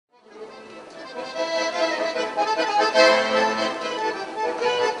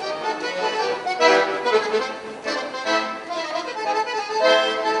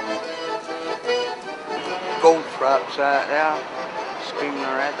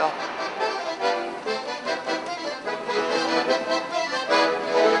stuff.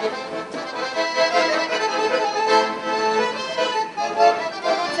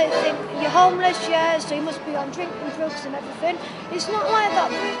 They think you're homeless, yeah, so you must be on drinking drugs and everything. It's not like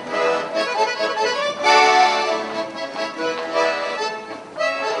that.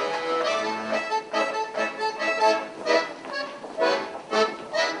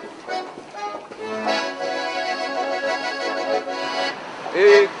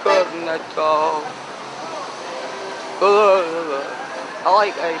 He couldn't at all. I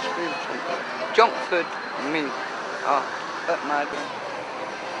like ice cream, junk food, me. Oh, that mad.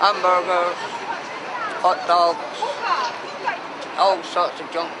 Hamburgers, hot dogs, all sorts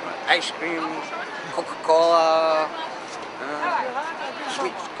of junk, ice cream, Coca-Cola,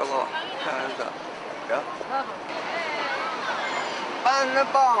 sweets galore. Yeah. And the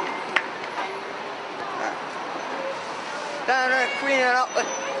bomb. Down there cleaning up the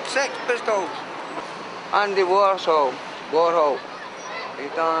Sex Pistols. Andy Warhol. He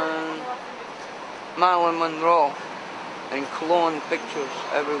done Marilyn Monroe and Cologne pictures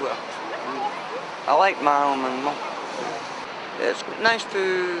everywhere. I like Marilyn Monroe. It's nice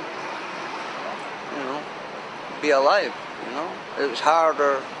to, be alive, It's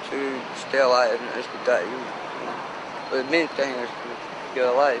harder to stay alive than it is to die. But the main thing is to be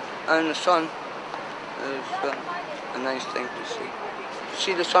alive. And the sun is a nice thing to see.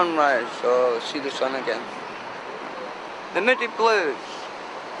 See the sunrise or see the sun again. The Midi Blues.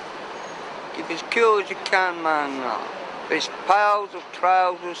 Keep as cool as you can, man. These piles of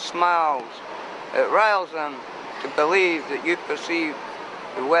trousers smiles. It riles them to believe that you perceive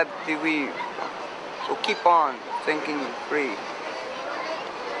the web they weave. So keep on thinking you're free.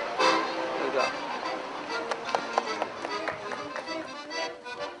 Look up.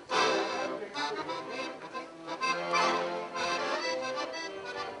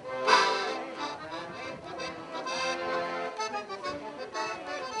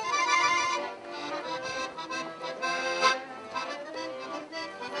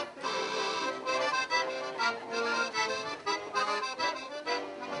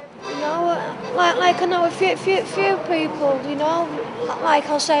 Like I know a few people, like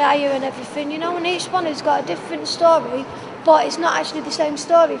I'll say are you and everything, and each one has got a different story, but it's not actually the same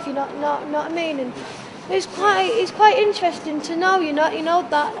story, if you know what I mean. And it's quite interesting to know,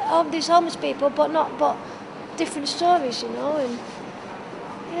 that of these homeless people, but different stories, and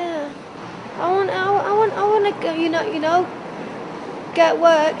yeah, I want to get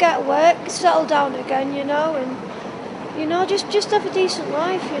work, settle down again, and just have a decent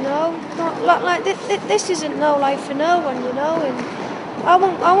life, Not like this isn't no life for no one, and I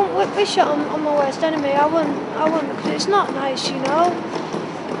won't wish it on my worst enemy. I won't, because it's not nice,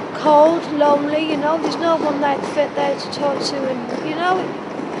 Cold, lonely, there's no one there to talk to, and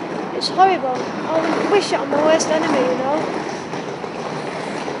it's horrible. I wouldn't wish it on my worst enemy,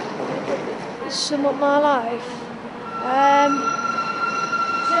 Sum up my life.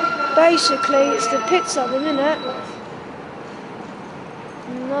 Basically, it's the pits of them, innit?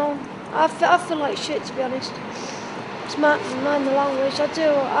 No, I feel like shit, to be honest. It's mind the language. I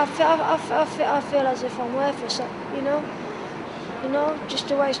do. I feel as if I'm worthless.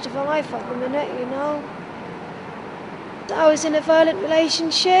 Just a waste of a life at the minute. I was in a violent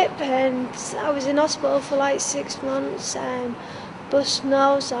relationship and I was in hospital for like 6 months. Bust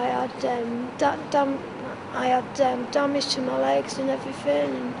nose. I had damage to my legs and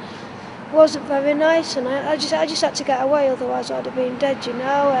everything. And wasn't very nice, and I just had to get away, otherwise I'd have been dead,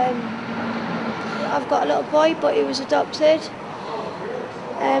 I've got a little boy, but he was adopted.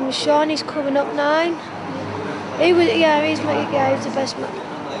 Sean, he's coming up 9. He's the best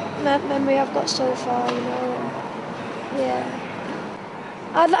memory I've got so far, yeah.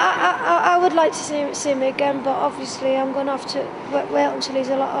 I would like to see him again, but obviously I'm going to have to wait until he's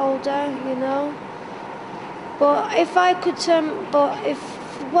a lot older, But if I could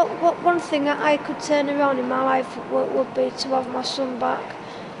one thing that I could turn around in my life would be to have my son back,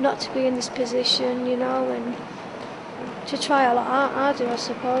 not to be in this position, and to try a lot harder, I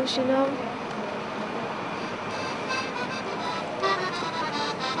suppose, He's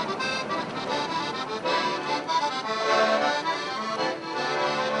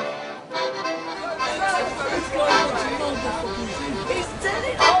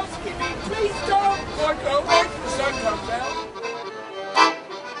telling us, please don't. Like, wait till the sun comes out.